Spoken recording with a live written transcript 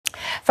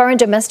Foreign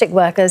domestic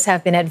workers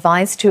have been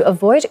advised to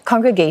avoid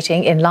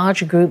congregating in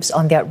large groups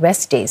on their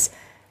rest days.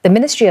 The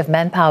Ministry of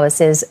Manpower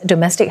says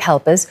domestic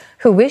helpers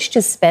who wish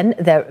to spend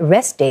their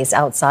rest days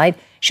outside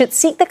should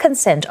seek the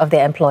consent of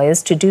their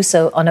employers to do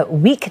so on a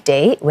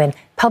weekday when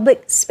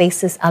public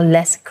spaces are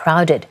less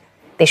crowded.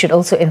 They should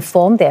also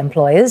inform their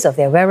employers of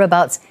their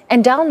whereabouts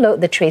and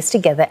download the Trace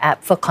Together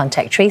app for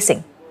contact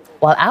tracing.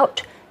 While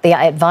out, they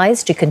are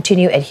advised to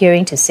continue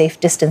adhering to safe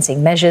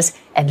distancing measures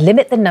and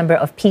limit the number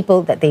of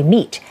people that they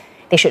meet.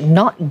 They should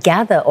not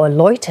gather or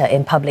loiter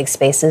in public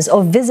spaces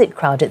or visit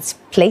crowded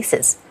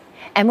places.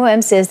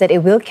 MOM says that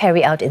it will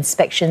carry out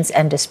inspections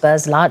and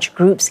disperse large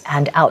groups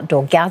and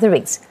outdoor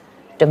gatherings.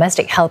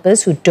 Domestic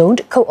helpers who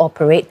don't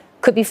cooperate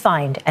could be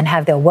fined and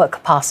have their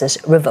work passes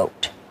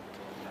revoked.